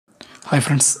Hi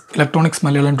friends, electronics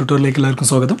Malayalam ട്യൂട്ടോറിയലിലേക്ക് എല്ലാവർക്കും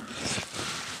സ്വാഗതം.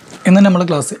 ഇന്ന് നമ്മുടെ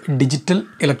ക്ലാസ് ഡിജിറ്റൽ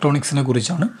ഇലക്ട്രോണിക്സിനെ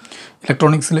കുറിച്ചാണ്.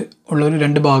 ഇലക്ട്രോണിക്സിൽ ഉള്ള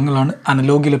രണ്ട് ഭാഗങ്ങളാണ്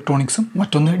അനലോഗ് ഇലക്ട്രോണിക്സും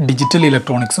മറ്റൊന്ന് ഡിജിറ്റൽ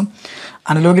ഇലക്ട്രോണിക്സും.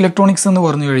 അനലോഗ് ഇലക്ട്രോണിക്സ് എന്ന്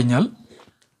പറഞ്ഞു കഴിഞ്ഞാൽ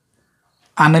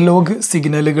അനലോഗ്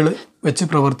സിഗ്നലുകൾ വെച്ച്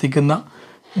പ്രവർത്തിക്കുന്ന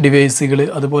ഡിവൈസുകൾ,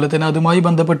 അതുപോലെ തന്നെ അതുമായി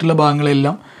ബന്ധപ്പെട്ടുള്ള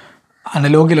ഭാഗങ്ങളെല്ലാം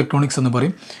അനലോഗ് ഇലക്ട്രോണിക്സ് എന്ന്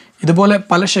പറയും. ഇതുപോലെ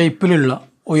പല ഷേപ്പിലുള്ള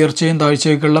ഉയർച്ചയും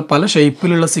താഴ്ചയൊക്കെയുള്ള പല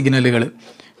ഷേപ്പിലുള്ള സിഗ്നലുകൾ,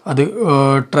 അത്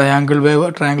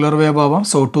ട്രയാങ്കുലർ വേവ് ആവാം,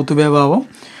 സോട്ടൂത്ത് വേവ് ആവാം,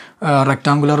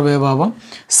 റെക്ടാങ്കുലർ വേവ് ആവാം,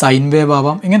 സൈൻ വേവ്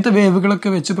ആവാം. ഇങ്ങനത്തെ വേവുകളൊക്കെ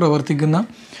വെച്ച് പ്രവർത്തിക്കുന്ന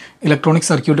ഇലക്ട്രോണിക്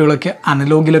സർക്യൂട്ടുകളൊക്കെ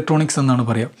അനലോഗ് ഇലക്ട്രോണിക്സ് എന്നാണ്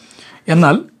പറയുക.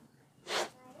 എന്നാൽ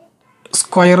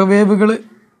സ്ക്വയർ വേവുകൾ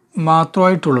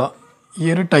മാത്രമായിട്ടുള്ള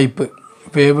ഈ ഒരു ടൈപ്പ്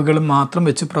വേവുകൾ മാത്രം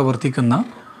വെച്ച് പ്രവർത്തിക്കുന്ന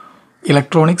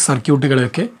ഇലക്ട്രോണിക്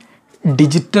സർക്യൂട്ടുകളെയൊക്കെ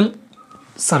ഡിജിറ്റൽ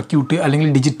സർക്യൂട്ട്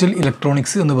അല്ലെങ്കിൽ ഡിജിറ്റൽ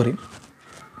ഇലക്ട്രോണിക്സ് എന്ന് പറയും.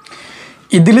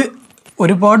 ഇതിൽ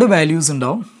ഒരുപാട് വാല്യൂസ്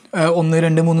ഉണ്ടാവും. 1,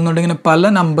 2, 3 എന്നുണ്ട് ഇങ്ങനെ പല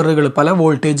നമ്പറുകൾ, പല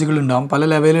വോൾട്ടേജുകൾ ഉണ്ടാവും, പല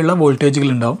ലെവലിലുള്ള വോൾട്ടേജുകൾ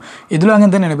ഉണ്ടാവും. ഇതിലും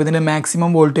അങ്ങനെ തന്നെയാണ്. ഇപ്പോൾ ഇതിൻ്റെ മാക്സിമം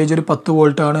വോൾട്ടേജ് ഒരു 10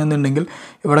 വോൾട്ട് ആണ് എന്നുണ്ടെങ്കിൽ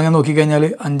ഇവിടെ അങ്ങനെ നോക്കിക്കഴിഞ്ഞാൽ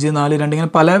 5, 4, 2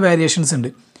 ഇങ്ങനെ പല വേരിയേഷൻസ് ഉണ്ട്.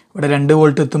 ഇവിടെ 2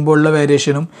 വോൾട്ട് എത്തുമ്പോൾ ഉള്ള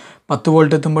വേരിയേഷനും 10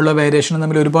 വോൾട്ട് എത്തുമ്പോൾ ഉള്ള വേരിയേഷനും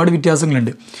തമ്മിൽ ഒരുപാട്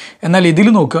വ്യത്യാസങ്ങളുണ്ട്. എന്നാൽ ഇതിൽ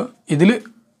നോക്കുക, ഇതിൽ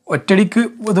ഒറ്റടിക്ക്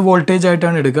ഇത് വോൾട്ടേജ്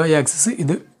ആയിട്ടാണ് എടുക്കുക, ഈ ആക്സിസ്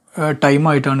ഇത് ടൈം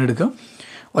ആയിട്ടാണ് എടുക്കുക.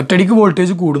 ഒറ്റടിക്ക്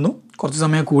വോൾട്ടേജ് കൂടുന്നു, കുറച്ച്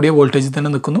സമയം കൂടിയ വോൾട്ടേജിൽ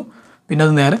തന്നെ നിൽക്കുന്നു, പിന്നെ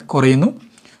അത് നേരെ കുറയുന്നു,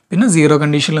 പിന്നെ 0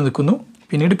 കണ്ടീഷനിൽ നിൽക്കുന്നു,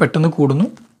 പിന്നീട് പെട്ടെന്ന് കൂടുന്നു,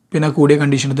 പിന്നെ കൂടിയ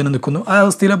കണ്ടീഷനിൽ തന്നെ നിൽക്കുന്നു. ആ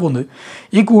അവസ്ഥയിലാണ് പോകുന്നത്.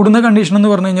 ഈ കൂടുന്ന കണ്ടീഷൻ എന്ന്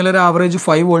പറഞ്ഞു കഴിഞ്ഞാൽ ഒരു ആവറേജ്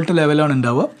 5 വോൾട്ട് ലെവലാണ്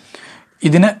ഉണ്ടാവുക.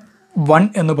 ഇതിനെ 1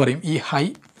 എന്ന് പറയും. ഈ ഹൈ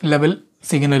ലെവൽ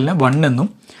സിഗ്നലിനെ 1 എന്നും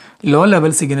ലോ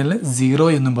ലെവൽ സിഗ്നലിന്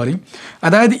 0 എന്നും പറയും.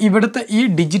 അതായത് ഇവിടുത്തെ ഈ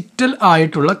ഡിജിറ്റൽ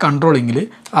ആയിട്ടുള്ള കൺട്രോളിങ്ങിൽ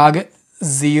ആകെ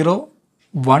 0,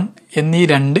 1 എന്നീ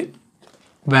 2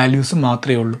 വാല്യൂസ്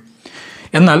മാത്രമേ ഉള്ളൂ.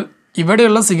 എന്നാൽ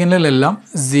ഇവിടെയുള്ള സിഗ്നലിലെല്ലാം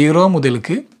 0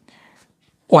 മുതൽക്ക്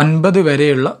 9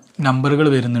 വരെയുള്ള നമ്പറുകൾ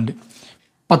വരുന്നുണ്ട്.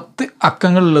 10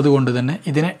 അക്കങ്ങളുള്ളത് കൊണ്ട് തന്നെ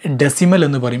ഇതിനെ ഡെസിമൽ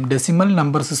എന്ന് പറയും. ഡെസിമൽ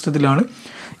നമ്പർ സിസ്റ്റത്തിലാണ്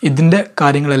ഇതിൻ്റെ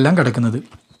കാര്യങ്ങളെല്ലാം കിടക്കുന്നത്.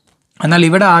 എന്നാൽ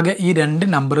ഇവിടെ ആകെ ഈ 2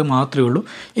 നമ്പർ മാത്രമേ ഉള്ളൂ.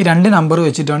 ഈ 2 നമ്പർ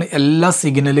വെച്ചിട്ടാണ് എല്ലാ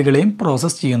സിഗ്നലുകളെയും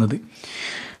പ്രോസസ്സ് ചെയ്യുന്നത്.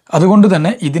 അതുകൊണ്ട്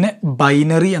തന്നെ ഇതിനെ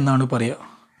ബൈനറി എന്നാണ് പറയുക.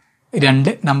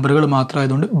 2 നമ്പറുകൾ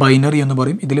മാത്രമായതുകൊണ്ട് ബൈനറി എന്ന്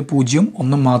പറയും. ഇതിൽ 0,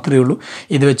 1 മാത്രമേ ഉള്ളൂ.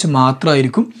 ഇത് വെച്ച്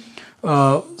മാത്രമായിരിക്കും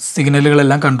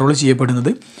സിഗ്നലുകളെല്ലാം കൺട്രോൾ ചെയ്യപ്പെടുന്നത്.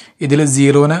 ഇതിൽ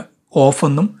 0നെ ഓഫ്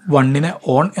എന്നും 1നെ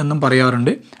ഓൺ എന്നും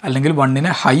പറയാറുണ്ട്, അല്ലെങ്കിൽ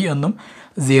 1നെ ഹൈ എന്നും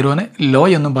 0നെ ലോ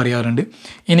എന്നും പറയാറുണ്ട്.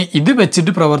 ഇനി ഇത്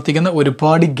വെച്ചിട്ട് പ്രവർത്തിക്കുന്ന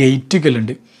ഒരുപാട്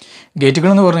ഗേറ്റുകളുണ്ട്. ഗേറ്റുകൾ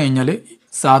എന്ന് പറഞ്ഞു കഴിഞ്ഞാൽ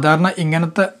സാധാരണ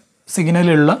ഇങ്ങനത്തെ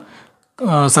സിഗ്നലുള്ള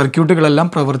സർക്യൂട്ടുകളെല്ലാം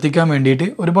പ്രവർത്തിക്കാൻ വേണ്ടിയിട്ട്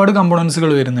ഒരുപാട്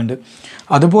കമ്പോണൻസുകൾ വരുന്നുണ്ട്.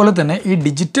 അതുപോലെ തന്നെ ഈ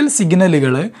ഡിജിറ്റൽ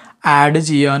സിഗ്നലുകൾ ആഡ്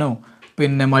ചെയ്യാനോ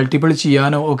പിന്നെ മൾട്ടിപ്പിൾ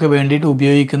ചെയ്യാനോ ഒക്കെ വേണ്ടിയിട്ട്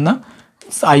ഉപയോഗിക്കുന്ന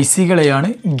ഐസികളെയാണ്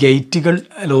ഗേറ്റുകൾ,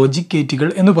 ലോജിക് ഗേറ്റുകൾ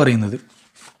എന്ന് പറയുന്നത്.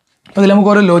 അപ്പോൾ ഇതിൽ നമുക്ക്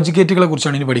ഓരോ ലോജിക് ഗേറ്റുകളെ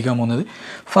കുറിച്ചാണ് ഇനി പഠിക്കാൻ പോകുന്നത്.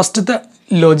 ഫസ്റ്റത്തെ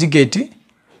ലോജിക് ഗേറ്റ്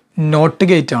നോട്ട്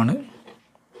ഗേറ്റ് ആണ്.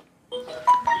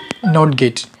 Not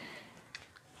gate.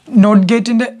 നോട്ട്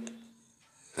ഗേറ്റിൻ്റെ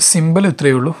സിമ്പിൾ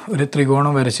ഇത്രയേ ഉള്ളൂ. ഒരു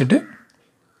ത്രികോണം വരച്ചിട്ട്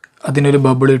അതിനൊരു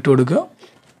ബബിൾ ഇട്ട് കൊടുക്കുക.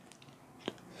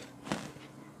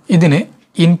 ഇതിന്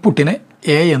ഇൻപുട്ടിനെ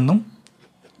എ എന്നും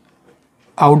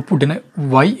ഔട്ട്പുട്ടിനെ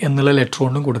വൈ എന്നുള്ള ലെറ്റർ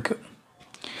കൊണ്ടും കൊടുക്കുക.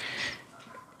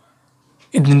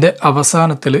 ഇതിൻ്റെ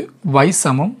അവസാനത്തിൽ y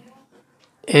സമം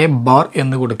എ ബാർ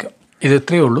എന്ന് കൊടുക്കുക. ഇത്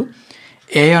ഇത്രയേ ഉള്ളൂ.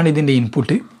 എ ആണ് ഇതിൻ്റെ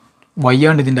ഇൻപുട്ട്, y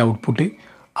ആണ് ഇതിൻ്റെ ഔട്ട്പുട്ട്.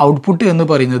 ഔട്ട്പുട്ട് എന്ന്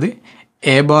പറയുന്നത്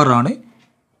എ ബാർ ആണ്.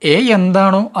 എ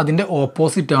എന്താണോ അതിൻ്റെ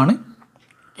ഓപ്പോസിറ്റാണ്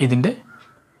ഇതിൻ്റെ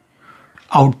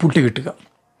ഔട്ട്പുട്ട് കിട്ടുക.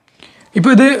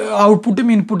 ഇപ്പോൾ ഇത്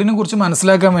ഔട്ട്പുട്ടും ഇൻപുട്ടിനെ കുറിച്ച്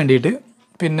മനസ്സിലാക്കാൻ വേണ്ടിയിട്ട്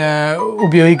പിന്നെ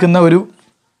ഉപയോഗിക്കുന്ന ഒരു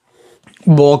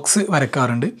ബോക്സ്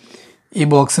വരക്കാറുണ്ട്. ഈ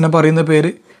ബോക്സിനെ പറയുന്ന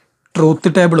പേര്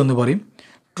ട്രൂത്ത് ടേബിൾ എന്ന് പറയും.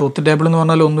 ട്രൂത്ത് ടേബിൾ എന്ന്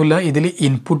പറഞ്ഞാൽ ഒന്നുമില്ല, ഇതിൽ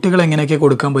ഇൻപുട്ടുകൾ എങ്ങനെയൊക്കെ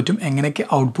കൊടുക്കാൻ പറ്റും, എങ്ങനെയൊക്കെ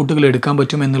ഔട്ട്പുട്ടുകൾ എടുക്കാൻ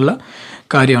പറ്റും എന്നുള്ള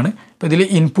കാര്യമാണ്. ഇപ്പോൾ ഇതിൽ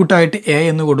ഇൻപുട്ടായിട്ട് എ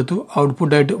എന്ന് കൊടുത്തു,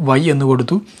 ഔട്ട്പുട്ടായിട്ട് വൈ എന്ന്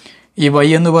കൊടുത്തു. ഈ വൈ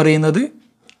എന്ന് പറയുന്നത്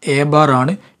എ ബാർ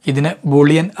ആണ്. ഇതിനെ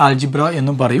ബൂളിയൻ ആൽജിബ്ര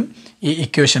എന്നും പറയും ഈ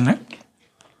ഇക്വേഷന്.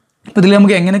 അപ്പോൾ ഇതിൽ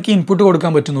നമുക്ക് എങ്ങനെയൊക്കെ ഇൻപുട്ട്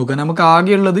കൊടുക്കാൻ പറ്റും നോക്കാം. നമുക്ക്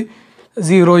ആകെയുള്ളത്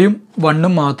 0യും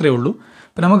 1ഉം മാത്രമേ ഉള്ളൂ.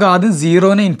 അപ്പോൾ നമുക്ക് ആദ്യം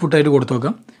 0നെ ഇൻപുട്ടായിട്ട് കൊടുത്തു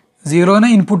നോക്കാം. 0നെ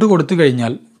ഇൻപുട്ട് കൊടുത്തു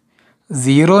കഴിഞ്ഞാൽ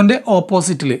 0ൻ്റെ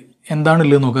ഓപ്പോസിറ്റിൽ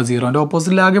എന്താണുള്ളത് നോക്കാം. 0ൻ്റെ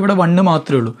ഓപ്പോസിറ്റിൽ ആകെ ഇവിടെ 1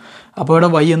 മാത്രമേ ഉള്ളൂ. അപ്പോൾ ഇവിടെ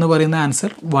y എന്ന് പറയുന്ന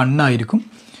ആൻസർ 1 ആയിരിക്കും.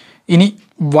 ഇനി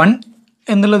 1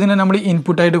 എന്നുള്ളതിനെ നമ്മൾ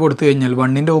ഇൻപുട്ടായിട്ട് കൊടുത്തു കഴിഞ്ഞാൽ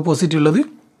 1ൻ്റെ ഓപ്പോസിറ്റ് ഉള്ളത്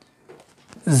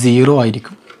 0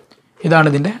 ആയിരിക്കും. ഇതാണ്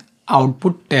ഇതിൻ്റെ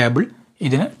ഔട്ട്പുട്ട് ടേബിൾ.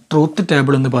 ഇതിന് ട്രൂത്ത്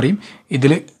ടേബിൾ എന്ന് പറയും.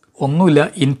 ഇതിൽ ഒന്നുമില്ല,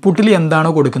 ഇൻപുട്ടിൽ എന്താണോ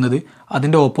കൊടുക്കുന്നത്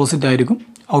അതിൻ്റെ ഓപ്പോസിറ്റ് ആയിരിക്കും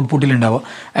ഔട്ട്പുട്ടിൽ ഉണ്ടാവുക.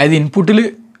 അതായത് ഇൻപുട്ടിൽ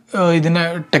ഇതിനെ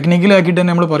ടെക്നിക്കലാക്കിയിട്ട്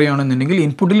തന്നെ നമ്മൾ പറയുകയാണെന്നുണ്ടെങ്കിൽ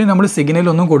ഇൻപുട്ടിൽ നമ്മൾ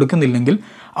സിഗ്നലൊന്നും കൊടുക്കുന്നില്ലെങ്കിൽ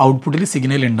ഔട്ട്പുട്ടിൽ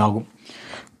സിഗ്നൽ ഉണ്ടാകും.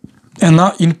 എന്നാൽ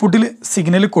ഇൻപുട്ടിൽ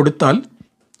സിഗ്നൽ കൊടുത്താൽ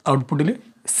ഔട്ട്പുട്ടിൽ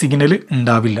സിഗ്നൽ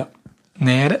ഉണ്ടാവില്ല.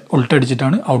 നേരെ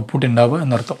ഉൾട്ടടിച്ചിട്ടാണ് ഔട്ട്പുട്ട് ഉണ്ടാവുക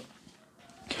എന്നർത്ഥം.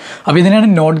 അപ്പോൾ ഇതിനാണ്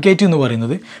നോട്ട് ഗേറ്റ് എന്ന്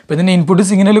പറയുന്നത്. അപ്പോൾ ഇതിന് ഇൻപുട്ട്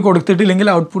സിഗ്നൽ കൊടുത്തിട്ടില്ലെങ്കിൽ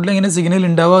ഔട്ട്പുട്ടിൽ എങ്ങനെ സിഗ്നൽ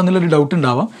ഉണ്ടാവുക എന്നുള്ളൊരു ഡൗട്ട്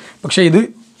ഉണ്ടാവാം. പക്ഷേ ഇത്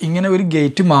ഇങ്ങനെ ഒരു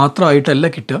ഗേറ്റ് മാത്രമായിട്ടല്ല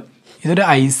കിട്ടുക, ഇതൊരു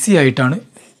IC ആയിട്ടാണ്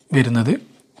വരുന്നത്.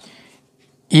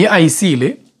 ഈ ICയിൽ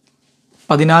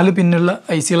 14 പിന്നുള്ള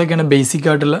ICകളൊക്കെയാണ് ബേസിക്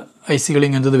ആയിട്ടുള്ള ICകൾ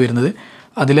ഇങ്ങനത്തത് വരുന്നത്.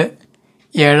 അതിൽ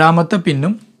 7ാമത്തെ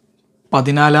പിന്നും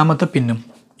 14ാമത്തെ പിന്നും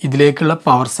ഇതിലേക്കുള്ള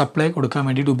പവർ സപ്ലൈ കൊടുക്കാൻ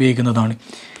വേണ്ടിയിട്ട് ഉപയോഗിക്കുന്നതാണ്.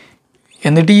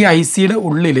 എന്നിട്ട് ഈ ICയുടെ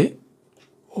ഉള്ളിൽ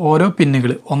ഓരോ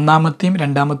പിന്നുകൾ 1ാമത്തെയും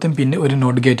 2ാമത്തെയും പിന്ന് ഒരു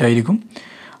നോട്ട് ഗേറ്റ് ആയിരിക്കും.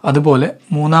 അതുപോലെ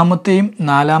 3ാമത്തെയും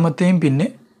 4ാമത്തെയും പിന്ന്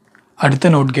അടുത്ത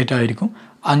നോട്ട് ഗേറ്റ് ആയിരിക്കും.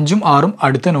 5ഉം 6ഉം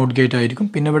അടുത്ത നോട്ട് ഗേറ്റ് ആയിരിക്കും.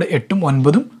 പിന്നെ ഇവിടെ 8ഉം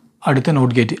 9ഉം അടുത്ത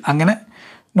നോട്ട് ഗേറ്റ്. അങ്ങനെ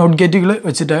നോട്ട് ഗേറ്റുകൾ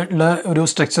വെച്ചിട്ടുള്ള ഒരു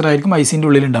സ്ട്രക്ചർ ആയിരിക്കും ICൻ്റെ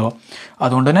ഉള്ളിൽ ഉണ്ടാവുക.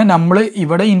 അതുകൊണ്ട് തന്നെ നമ്മൾ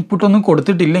ഇവിടെ ഇൻപുട്ടൊന്നും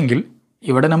കൊടുത്തിട്ടില്ലെങ്കിൽ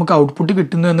ഇവിടെ നമുക്ക് ഔട്ട്പുട്ട്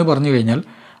കിട്ടുന്നു എന്ന് പറഞ്ഞു കഴിഞ്ഞാൽ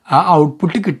ആ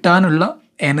ഔട്ട്പുട്ട് കിട്ടാനുള്ള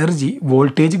എനർജി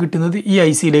വോൾട്ടേജ് കിട്ടുന്നത് ഈ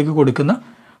ICയിലേക്ക് കൊടുക്കുന്ന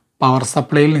പവർ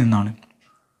സപ്ലൈയിൽ നിന്നാണ്.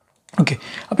 ഓക്കെ,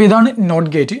 അപ്പോൾ ഇതാണ് നോട്ട്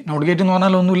ഗേറ്റ്. നോട്ട് ഗേറ്റ് എന്ന്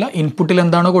പറഞ്ഞാൽ ഒന്നുമില്ല, ഇൻപുട്ടിൽ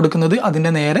എന്താണോ കൊടുക്കുന്നത്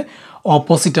അതിൻ്റെ നേരെ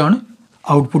ഓപ്പോസിറ്റാണ്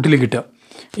ഔട്ട്പുട്ടിൽ കിട്ടുക.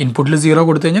 ഇൻപുട്ടിൽ 0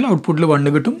 കൊടുത്തു കഴിഞ്ഞാൽ ഔട്ട്പുട്ടിൽ 1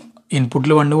 കിട്ടും.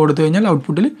 ഇൻപുട്ടിൽ 1 കൊടുത്തു കഴിഞ്ഞാൽ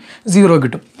ഔട്ട്പുട്ടിൽ 0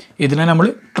 കിട്ടും. ഇതിനെ നമ്മൾ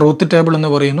ട്രൂത്ത് ടേബിൾ എന്ന്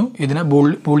പറയുന്നു. ഇതിനെ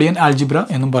ബൂളിയൻ ആൽജിബ്ര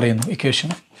എന്നും പറയുന്നു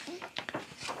ഇക്വേഷൻ.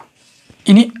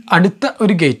 ഇനി അടുത്ത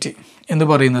ഒരു ഗേറ്റ് എന്ന്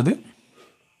പറയുന്നത്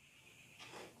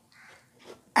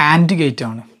ആൻഡ് ഗേറ്റ്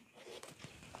ആണ്.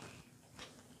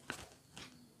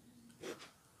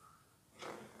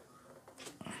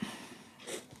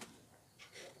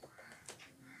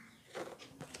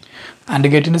 ആൻഡ്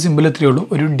ഗേറ്റിൻ്റെ സിമ്പിൾ എത്രയേ ഉള്ളൂ,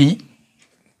 ഒരു D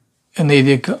എന്ന്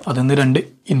എഴുതിയേക്കുക. അതിൽ 2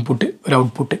 ഇൻപുട്ട് ഒരു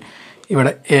ഔട്ട്പുട്ട്.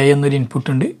 ഇവിടെ A എന്നൊരു ഇൻപുട്ട്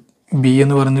ഉണ്ട്, B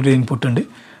എന്ന് പറയുന്നൊരു ഇൻപുട്ട് ഉണ്ട്,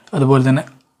 അതുപോലെ തന്നെ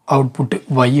ഔട്ട്പുട്ട്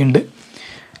Y ഉണ്ട്.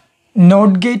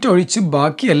 നോട്ട് ഗേറ്റ് ഒഴിച്ച്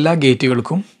ബാക്കി എല്ലാ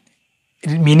ഗേറ്റുകൾക്കും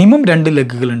മിനിമം 2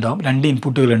 ലെഗുകൾ ഉണ്ടാവും, 2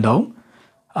 ഇൻപുട്ടുകൾ ഉണ്ടാവും.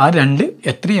 ആ 2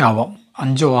 എത്രയാവാം,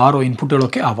 5ഓ 6ഓ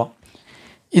ഇൻപുട്ടുകളൊക്കെ ആവാം.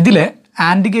 ഇതിലെ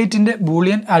ആൻഡ് ഗേറ്റിൻ്റെ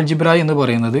ബൂളിയൻ ആൽജിബ്ര എന്ന്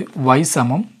പറയുന്നത് y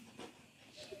സമം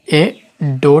A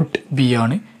ഡോട്ട് B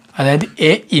ആണ്. അതായത്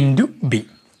A ഇൻറ്റു B,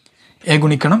 A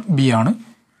ഗുണിക്കണം B ആണ്.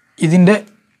 ഇതിൻ്റെ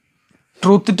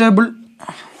ട്രൂത്ത് ടേബിൾ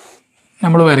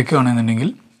നമ്മൾ വരയ്ക്കുകയാണെന്നുണ്ടെങ്കിൽ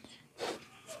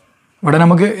ഇവിടെ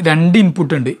നമുക്ക് 2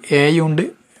 ഇൻപുട്ട് ഉണ്ട്, എയും ഉണ്ട്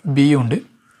ബിയും ഉണ്ട്.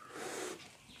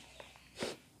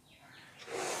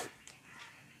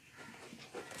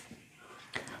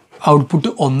 ഔട്ട്പുട്ട്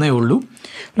 1 ഉള്ളൂ.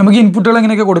 നമുക്ക് ഇൻപുട്ടുകൾ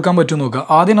എങ്ങനെയൊക്കെ കൊടുക്കാൻ പറ്റും നോക്കാം.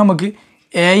 ആദ്യം നമുക്ക്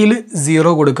എയിൽ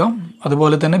 0 കൊടുക്കാം,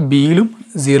 അതുപോലെ തന്നെ ബിയിലും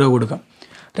 0 കൊടുക്കാം.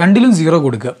 രണ്ടിലും 0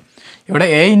 കൊടുക്കുക. ഇവിടെ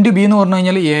A ഇൻറ്റു B എന്ന് പറഞ്ഞു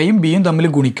കഴിഞ്ഞാൽ എയും ബിയും തമ്മിൽ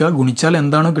ഗുണിക്കുക. ഗുണിച്ചാൽ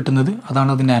എന്താണോ കിട്ടുന്നത്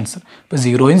അതാണ് അതിൻ്റെ ആൻസർ. ഇപ്പോൾ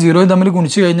 0യും 0യും തമ്മിൽ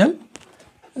ഗുണിച്ച് കഴിഞ്ഞാൽ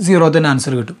 0 തന്നെ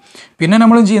ആൻസർ കിട്ടും. പിന്നെ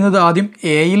നമ്മൾ ചെയ്യുന്നത് ആദ്യം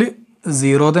എയിൽ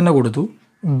 0 തന്നെ കൊടുത്തു,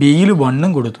 ബിയിൽ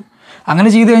 1ഉം കൊടുത്തു. അങ്ങനെ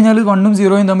ചെയ്ത് കഴിഞ്ഞാൽ 1ഉം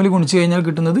 0യും തമ്മിൽ ഗുണിച്ച് കഴിഞ്ഞാൽ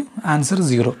കിട്ടുന്നത് ആൻസർ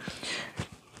 0.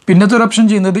 പിന്നത്തെ ഒരു ഓപ്ഷൻ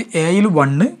ചെയ്യുന്നത് എയിൽ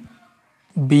 1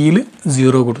 ബിയിൽ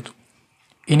 0 കൊടുത്തു.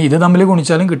 ഇനി ഇത് തമ്മിൽ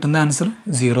ഗുണിച്ചാലും കിട്ടുന്ന ആൻസർ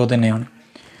 0 തന്നെയാണ്.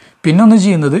 പിന്നെ ഒന്ന്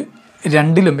ചെയ്യുന്നത്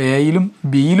രണ്ടിലും എയിലും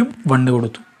ബിയിലും 1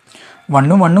 കൊടുത്തു.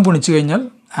 1ഉം 1ഉം ഗുണിച്ച് കഴിഞ്ഞാൽ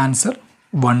ആൻസർ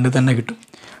 1 തന്നെ കിട്ടും.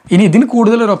 ഇനി ഇതിന്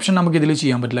കൂടുതലൊരു ഓപ്ഷൻ നമുക്ക് ഇതിൽ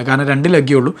ചെയ്യാൻ പറ്റില്ല, കാരണം 2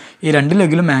 ലെഗേ ഉള്ളൂ. ഈ 2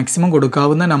 ലെഗിലും മാക്സിമം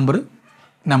കൊടുക്കാവുന്ന നമ്പർ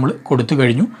നമ്മൾ കൊടുത്തു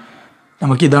കഴിഞ്ഞു.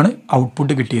 നമുക്കിതാണ്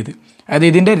ഔട്ട്പുട്ട് കിട്ടിയത്. അതായത്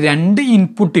ഇതിൻ്റെ 2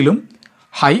 ഇൻപുട്ടിലും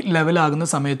ഹൈ ലെവലാകുന്ന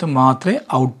സമയത്ത് മാത്രമേ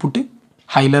ഔട്ട്പുട്ട്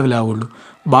ഹൈ ലെവലാവുള്ളൂ.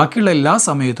 ബാക്കിയുള്ള എല്ലാ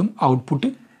സമയത്തും ഔട്ട്പുട്ട്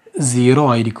 0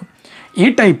 ആയിരിക്കും. ഈ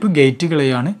ടൈപ്പ്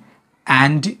ഗേറ്റുകളെയാണ്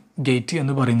ആൻഡ് ഗേറ്റ്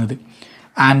എന്ന് പറയുന്നത്.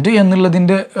 ആൻഡ്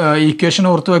എന്നുള്ളതിൻ്റെ ഈക്വേഷൻ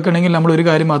ഓർത്ത് വെക്കണമെങ്കിൽ നമ്മൾ ഒരു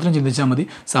കാര്യം മാത്രം ചിന്തിച്ചാൽ മതി.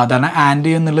 സാധാരണ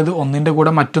ആൻഡ് എന്നുള്ളത് ഒന്നിൻ്റെ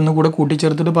കൂടെ മറ്റൊന്നും കൂടെ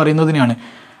കൂട്ടിച്ചേർത്തിട്ട് പറയുന്നതിനാണ്.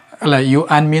 അല്ല, യു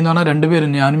ആൻഡ് മീ എന്ന് പറഞ്ഞാൽ 2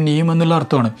 പേരും ഞാനും നീയും എന്നുള്ള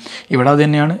അർത്ഥമാണ്. ഇവിടെ അത്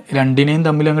തന്നെയാണ്. 2നെയും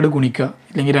തമ്മിൽ അങ്ങോട്ട് ഗുണിക്കുക,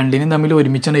 അല്ലെങ്കിൽ 2നെയും തമ്മിൽ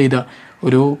ഒരുമിച്ചാണ് എഴുതുക.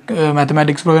 ഒരു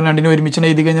മാത്തമാറ്റിക്സ് പ്രോഗ്രാം 2നെ ഒരുമിച്ചാണ്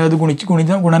എഴുതി കഴിഞ്ഞാൽ അത്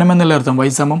ഗുണനം എന്നുള്ള അർത്ഥം.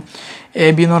 y സമം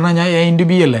AB എന്ന് പറഞ്ഞു കഴിഞ്ഞാൽ A ഇൻറ്റു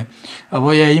B അല്ലേ. അപ്പോൾ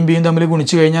എയും ബിയും തമ്മിൽ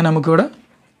ഗുണിച്ച് കഴിഞ്ഞാൽ നമുക്കിവിടെ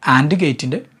ആൻഡ്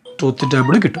ഗേറ്റിൻ്റെ ട്രൂത്ത്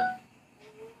ടേബിൾ കിട്ടും.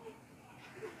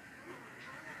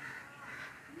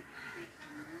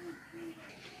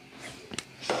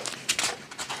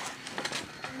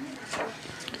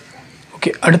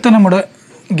 ഓക്കെ, അടുത്ത നമ്മുടെ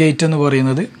ഗേറ്റ് എന്ന്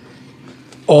പറയുന്നത്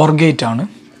ഓർ ഗേറ്റ് ആണ്.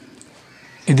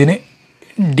 ഇതിന്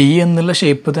D എന്നുള്ള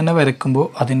ഷേപ്പ് തന്നെ വരയ്ക്കുമ്പോൾ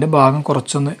അതിൻ്റെ ഭാഗം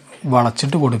കുറച്ചൊന്ന്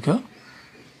വളച്ചിട്ട് കൊടുക്കുക.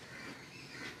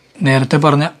 നേരത്തെ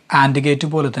പറഞ്ഞ ആൻഡ് ഗേറ്റ്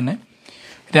പോലെ തന്നെ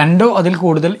 2ഓ അതിൽ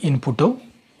കൂടുതൽ ഇൻപുട്ടോ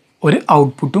ഒരു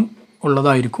ഔട്ട്പുട്ടും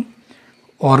ഉള്ളതായിരിക്കും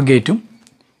ഓർ ഗേറ്റും.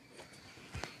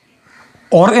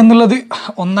 ഓർ എന്നുള്ളത്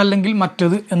ഒന്നല്ലെങ്കിൽ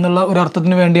മറ്റത് എന്നുള്ള ഒരു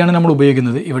അർത്ഥത്തിന് വേണ്ടിയാണ് നമ്മൾ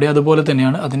ഉപയോഗിക്കുന്നത്. ഇവിടെ അതുപോലെ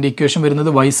തന്നെയാണ്. അതിൻ്റെ ഇക്വേഷൻ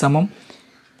വരുന്നത് y സമം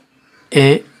A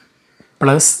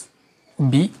പ്ലസ്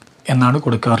B എന്നാണ്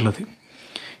കൊടുക്കാറുള്ളത്.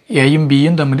 എയും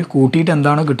ബിയും തമ്മിൽ കൂട്ടിയിട്ട്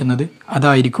എന്താണോ കിട്ടുന്നത്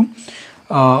അതായിരിക്കും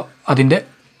അതിൻ്റെ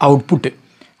ഔട്ട്പുട്ട്.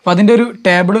 അപ്പോൾ അതിൻ്റെ ഒരു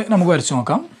ടേബിൾ നമുക്ക് വരച്ച്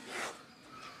നോക്കാം.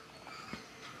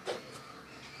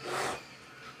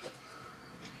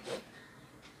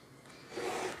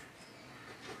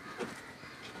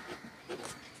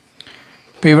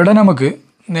 ഇപ്പോൾ ഇവിടെ നമുക്ക്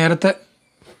നേരത്തെ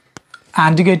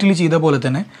ആൻഡ് ഗേറ്റിൽ ചെയ്ത പോലെ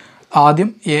തന്നെ ആദ്യം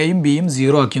എയും ബിയും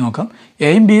 0 ആക്കി നോക്കാം.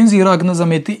 എയും ബിയും 0 ആക്കുന്ന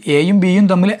സമയത്ത് എയും ബിയും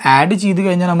തമ്മിൽ ആഡ് ചെയ്ത്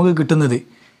കഴിഞ്ഞാൽ നമുക്ക് കിട്ടുന്നത്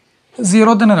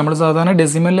 0 തന്നെ. നമ്മൾ സാധാരണ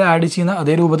ഡെസിമലിൽ ആഡ് ചെയ്യുന്ന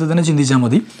അതേ രൂപത്തിൽ തന്നെ ചിന്തിച്ചാൽ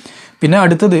മതി. പിന്നെ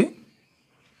അടുത്തത്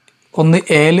ഒന്ന്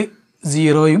എയിൽ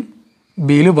 0യും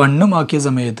ബിയിൽ 1ഉം ആക്കിയ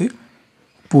സമയത്ത്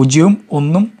 0ഉം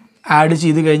 1ഉം ആഡ്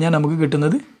ചെയ്ത് കഴിഞ്ഞാൽ നമുക്ക്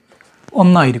കിട്ടുന്നത്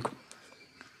 1 ആയിരിക്കും.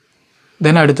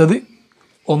 ദെൻ അടുത്തത്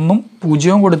 1ഉം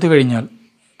 0ഉം കൊടുത്തു കഴിഞ്ഞാൽ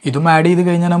ഇതും ആഡ് ചെയ്ത്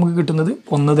കഴിഞ്ഞാൽ നമുക്ക് കിട്ടുന്നത്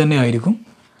 1 തന്നെ ആയിരിക്കും.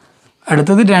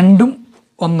 അടുത്തത് 2ഉം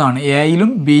 1ആണ്.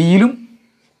 എയിലും ബിയിലും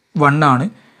 1 ആണ്.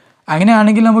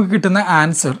 അങ്ങനെയാണെങ്കിൽ നമുക്ക് കിട്ടുന്ന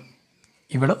ആൻസർ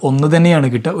ഇവിടെ 1 തന്നെയാണ്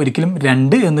കിട്ടുക. ഒരിക്കലും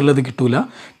 2 എന്നുള്ളത് കിട്ടില്ല.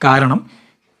 കാരണം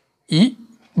ഈ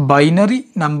ബൈനറി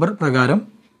നമ്പർ പ്രകാരം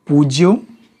 0ഉം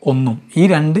 1ഉം ഈ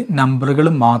 2 നമ്പറുകൾ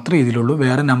മാത്രമേ ഇതിലുള്ളൂ,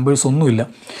 വേറെ നമ്പേഴ്സ് ഒന്നുമില്ല.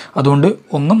 അതുകൊണ്ട്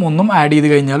 1ഉം 1ഉം ആഡ് ചെയ്ത്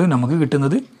കഴിഞ്ഞാലും നമുക്ക്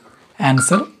കിട്ടുന്നത്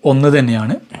ആൻസർ 1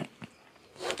 തന്നെയാണ്.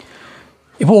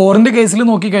 ഇപ്പോൾ ഓറിൻ്റെ കേസിൽ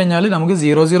നോക്കിക്കഴിഞ്ഞാൽ നമുക്ക്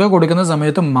 0 0 കൊടുക്കുന്ന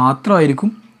സമയത്ത് മാത്രമായിരിക്കും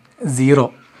 0.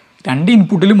 2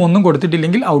 ഇൻപുട്ടിലും 1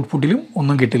 കൊടുത്തിട്ടില്ലെങ്കിൽ ഔട്ട്പുട്ടിലും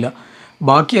 1 കിട്ടില്ല.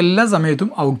 ബാക്കി എല്ലാ സമയത്തും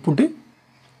ഔട്ട്പുട്ട്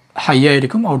ഹൈ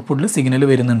ആയിരിക്കും, ഔട്ട്പുട്ടിൽ സിഗ്നൽ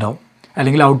വരുന്നുണ്ടാവും.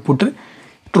 അല്ലെങ്കിൽ ഔട്ട്പുട്ട്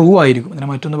ട്രൂ ആയിരിക്കും. ഇതിനെ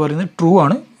മറ്റൊന്ന് പറയുന്നത് ട്രൂ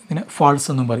ആണ്, ഇതിനെ ഫാൾസ്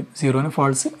എന്നും പറയും. 0ന്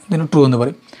ഫാൾസ്, ഇതിന് ട്രൂ എന്ന്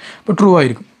പറയും. അപ്പോൾ ട്രൂ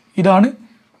ആയിരിക്കും. ഇതാണ്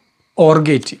ഓർ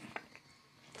ഗേറ്റ്.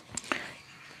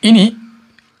 ഇനി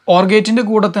ഓർ ഗേറ്റിൻ്റെ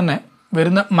കൂടെ തന്നെ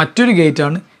വരുന്ന മറ്റൊരു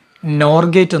ഗേറ്റാണ് നോർ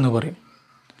ഗേറ്റ് എന്ന് പറയും.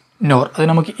 നോർ അത്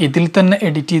നമുക്ക് ഇതിൽ തന്നെ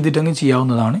എഡിറ്റ് ചെയ്തിട്ടങ്ങ്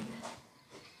ചെയ്യാവുന്നതാണ്.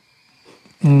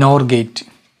 നോർ ഗേറ്റ്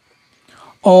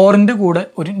ഓറിൻ്റെ കൂടെ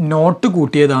ഒരു നോട്ട്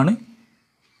കൂട്ടിയതാണ്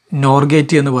നോർ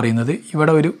ഗേറ്റ് എന്ന് പറയുന്നത്.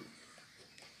 ഇവിടെ ഒരു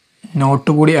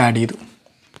നോട്ട് കൂടി ആഡ് ചെയ്തു.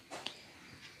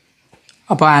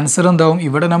 അപ്പോൾ ആൻസർ എന്താവും?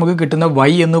 ഇവിടെ നമുക്ക് കിട്ടുന്ന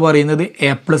y എന്ന് പറയുന്നത്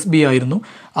a+b ആയിരുന്നു.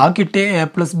 ആ കിട്ടിയ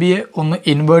a+bയെ ഒന്ന്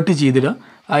ഇൻവേർട്ട് ചെയ്തിടുക.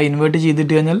 ആ ഇൻവേർട്ട്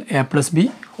ചെയ്തിട്ട് കഴിഞ്ഞാൽ a+b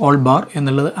ഓൾ ബാർ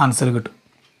എന്നുള്ളത് ആൻസർ കിട്ടും.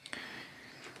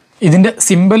 ഇതിൻ്റെ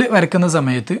സിമ്പിൾ വരയ്ക്കുന്ന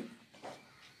സമയത്ത്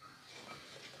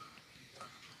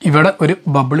ഇവിടെ ഒരു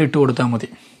ബബിൾ ഇട്ട് കൊടുത്താൽ മതി.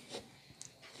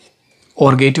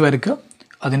 ഓർ ഗേറ്റ് വരയ്ക്കുക,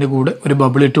 അതിൻ്റെ കൂടെ ഒരു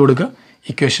ബബിൾ ഇട്ട് കൊടുക്കുക.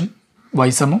 Equation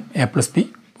y = a+b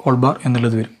all bar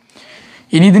എന്നുള്ളത് വരും.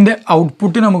 ഇനി ഇതിൻ്റെ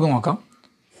ഔട്ട്പുട്ട് നമുക്ക് നോക്കാം.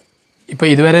 ഇപ്പോൾ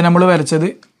ഇതുവരെ നമ്മൾ വരച്ചത്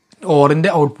ഓറിൻ്റെ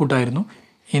ഔട്ട്പുട്ടായിരുന്നു.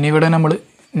 ഇനി ഇവിടെ നമ്മൾ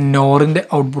നോറിൻ്റെ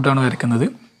ഔട്ട്പുട്ടാണ് വരയ്ക്കുന്നത്.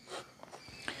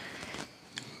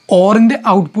 ഓറിൻ്റെ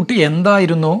ഔട്ട്പുട്ട്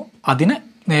എന്തായിരുന്നോ അതിനെ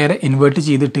നേരെ ഇൻവേർട്ട്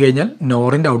ചെയ്തിട്ട് കഴിഞ്ഞാൽ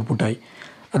നോറിൻ്റെ ഔട്ട്പുട്ടായി.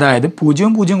 അതായത് 0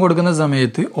 0 കൊടുക്കുന്ന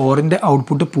സമയത്ത് ഓറിൻ്റെ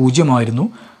ഔട്ട്പുട്ട് 0 ആയിരുന്നു.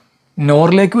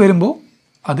 നോറിലേക്ക് വരുമ്പോൾ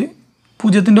അത്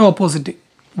 0ൻ്റെ ഓപ്പോസിറ്റ്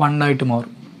 1 ആയിട്ട്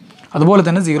മാറും. അതുപോലെ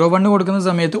തന്നെ 0 1 കൊടുക്കുന്ന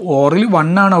സമയത്ത് ഓറിൽ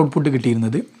 1 ആണ് ഔട്ട്പുട്ട്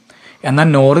കിട്ടിയിരുന്നത്, എന്നാൽ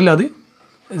നോറിൽ അത്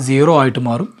 0 ആയിട്ട്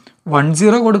മാറും. 1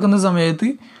 0 കൊടുക്കുന്ന സമയത്ത്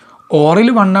ഓറിൽ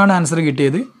 1 ആണ് ആൻസർ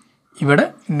കിട്ടിയത്, ഇവിടെ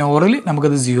നോറിൽ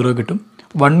നമുക്കത് 0 കിട്ടും.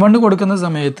 1 1 കൊടുക്കുന്ന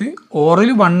സമയത്ത്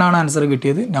ഓറിൽ 1 ആണ് ആൻസർ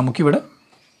കിട്ടിയത്, നമുക്കിവിടെ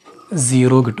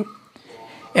 0 കിട്ടും.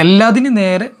 എല്ലാത്തിനും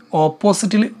നേരെ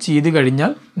ഓപ്പോസിറ്റിൽ ചെയ്ത്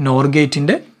കഴിഞ്ഞാൽ നോർ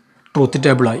ഗേറ്റിൻ്റെ ട്രൂത്ത്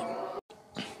ടേബിളായി.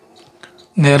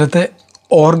 നേരത്തെ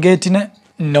ഓർ ഗേറ്റിനെ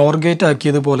നോർ ഗേറ്റ്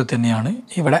ആക്കിയതുപോലെ തന്നെയാണ്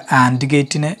ഇവിടെ ആൻഡ്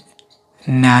ഗേറ്റിനെ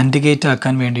നാൻഡ് ഗേറ്റ്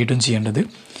ആക്കാൻ വേണ്ടിയിട്ടും ചെയ്യേണ്ടത്.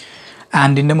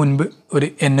 ആൻഡിൻ്റെ മുൻപ് ഒരു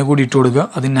n കൂടി ഇട്ട് കൊടുക്കുക,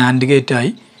 അത് നാൻഡ്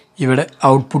ഗേറ്റായി. ഇവിടെ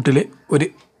ഔട്ട്പുട്ടിൽ ഒരു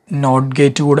നോട്ട്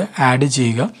ഗേറ്റ് കൂടെ ആഡ്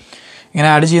ചെയ്യുക. ഇങ്ങനെ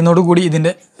ആഡ് ചെയ്യുന്നതോടുകൂടി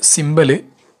ഇതിൻ്റെ സിമ്പൽ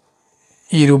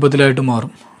ഈ രൂപത്തിലായിട്ട്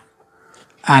മാറും.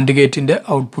 ആൻഡ് ഗേറ്റിൻ്റെ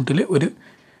ഔട്ട്പുട്ടിൽ ഒരു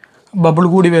ബബിൾ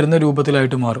കൂടി വരുന്ന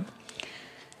രൂപത്തിലായിട്ട് മാറും.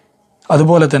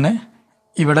 അതുപോലെ തന്നെ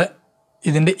ഇവിടെ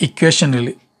ഇതിൻ്റെ ഇക്വേഷനിൽ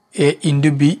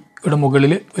a/b യുടെ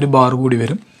മുകളിൽ ഒരു ബാർ കൂടി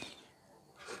വരും.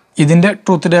 ഇതിൻ്റെ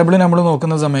ട്രൂത്ത് ടേബിൾ നമ്മൾ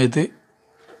നോക്കുന്ന സമയത്ത്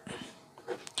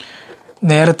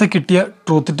നേരത്തെ കിട്ടിയ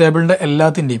ട്രൂത്ത് ടേബിളിൻ്റെ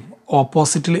എല്ലാത്തിൻ്റെയും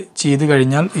ഓപ്പോസിറ്റിൽ ചെയ്ത്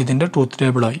കഴിഞ്ഞാൽ ഇതിൻ്റെ ട്രൂത്ത്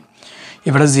ടേബിളായി.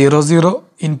 ഇവിടെ 0 0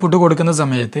 ഇൻപുട്ട് കൊടുക്കുന്ന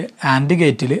സമയത്ത് ആൻഡ്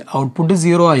ഗേറ്റിൽ ഔട്ട്പുട്ട്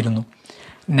 0 ആയിരുന്നു,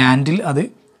 നാൻഡിൽ അത്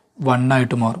 1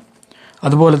 ആയിട്ട് മാറും.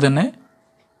 അതുപോലെ തന്നെ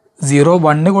 0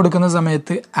 1 കൊടുക്കുന്ന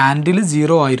സമയത്ത് ആൻഡിൽ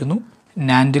 0 ആയിരുന്നു,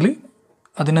 നാൻഡിൽ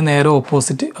അതിന് നേരെ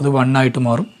ഓപ്പോസിറ്റ് അത് 1 ആയിട്ട്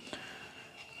മാറും.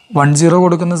 1 0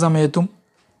 കൊടുക്കുന്ന സമയത്തും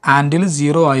ആൻഡിൽ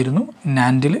 0 ആയിരുന്നു,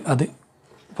 നാൻഡിൽ അത്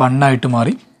 1 ആയിട്ട്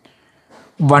മാറി.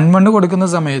 1 1 കൊടുക്കുന്ന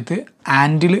സമയത്ത്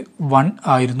ആൻഡിൽ 1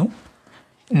 ആയിരുന്നു,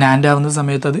 നാൻഡ് ആവുന്ന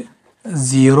സമയത്ത് അത്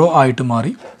 0 ആയിട്ട്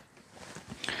മാറി.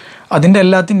 അതിൻ്റെ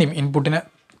എല്ലാത്തിൻ്റെയും ഇൻപുട്ടിനെ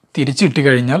തിരിച്ചിട്ട്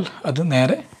കഴിഞ്ഞാൽ അത്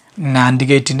നേരെ നാൻഡ്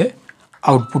ഗേറ്റിൻ്റെ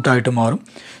ഔട്ട്പുട്ടായിട്ട് മാറും.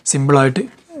 സിമ്പിളായിട്ട്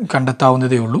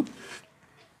കണ്ടെത്താവുന്നതേ ഉള്ളൂ.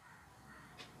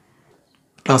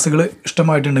 ക്ലാസ്സുകൾ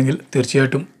ഇഷ്ടമായിട്ടുണ്ടെങ്കിൽ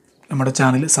തീർച്ചയായിട്ടും നമ്മുടെ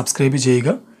ചാനൽ സബ്സ്ക്രൈബ് ചെയ്യുക.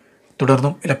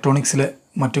 തുടർന്നും ഇലക്ട്രോണിക്സിലെ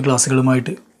മറ്റു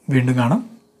ക്ലാസ്സുകളുമായിട്ട് വീണ്ടും കാണാം.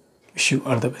 Wish you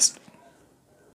all the best.